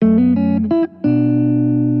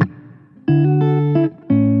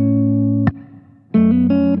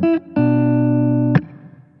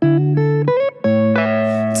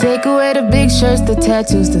shirts, the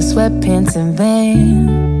tattoos, the sweatpants and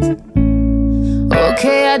Vans.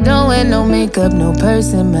 Okay, I don't wear no makeup, no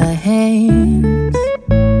purse in my hands.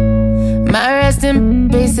 My resting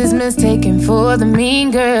face is mistaken for the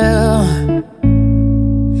mean girl.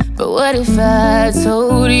 But what if I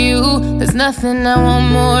told you there's nothing I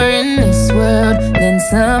want more in this world than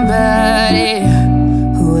somebody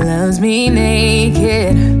who loves me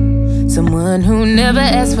naked? Someone who never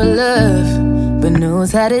asks for love but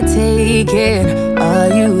knows how to take it. Are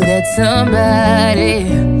you that somebody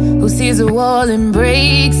who sees a wall and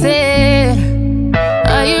breaks it?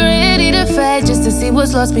 Are you ready to fight just to see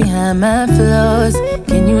what's lost behind my flaws?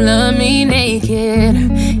 Can you love me naked?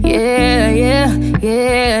 Yeah, yeah,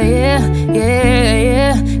 yeah, yeah, yeah,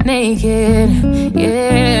 yeah, naked.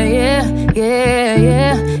 Yeah, yeah, yeah,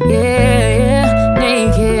 yeah, yeah, yeah,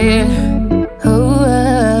 naked.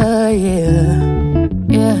 Oh, yeah,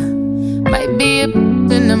 yeah. Might be up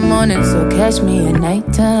in the morning, so catch me at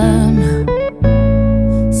nighttime.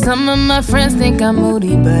 Some of my friends think I'm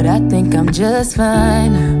moody, but I think I'm just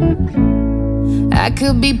fine. I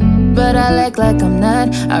could be, but I act like I'm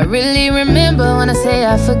not. I really remember when I say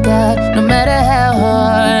I forgot. No matter how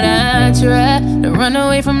hard I try to run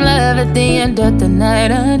away from love at the end of the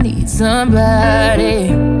night, I need somebody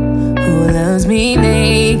who loves me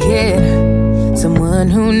naked. Someone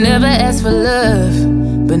who never asks for love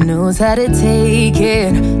but knows how to take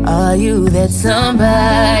it. Are you that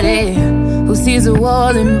somebody who sees a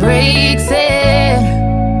wall and breaks it?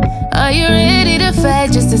 Are you ready to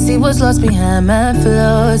fight just to see what's lost behind my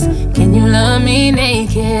flaws? Can you love me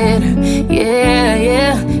naked? Yeah,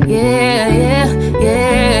 yeah, yeah, yeah,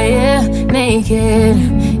 yeah, yeah, naked.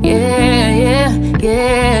 Yeah, yeah,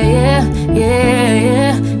 yeah, yeah, yeah,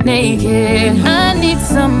 yeah, naked. I need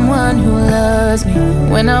someone who loves me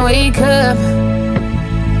when I wake up,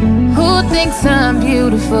 who thinks I'm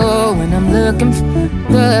beautiful when I'm looking for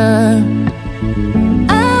love.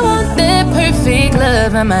 I want that perfect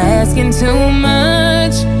love, am I asking too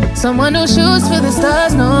much? Someone who shoots for the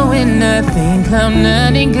stars, knowing nothing I'm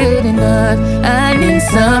not good enough. I need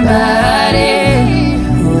somebody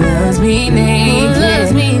who loves me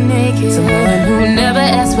naked. Someone who never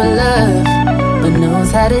asks for love but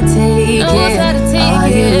knows how to take it. Are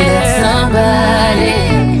you that somebody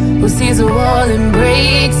who sees a wall and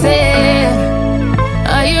breaks it?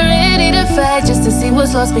 Are you ready to fight just to see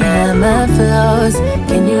what's lost behind my flaws?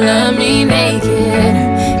 Can you love me naked?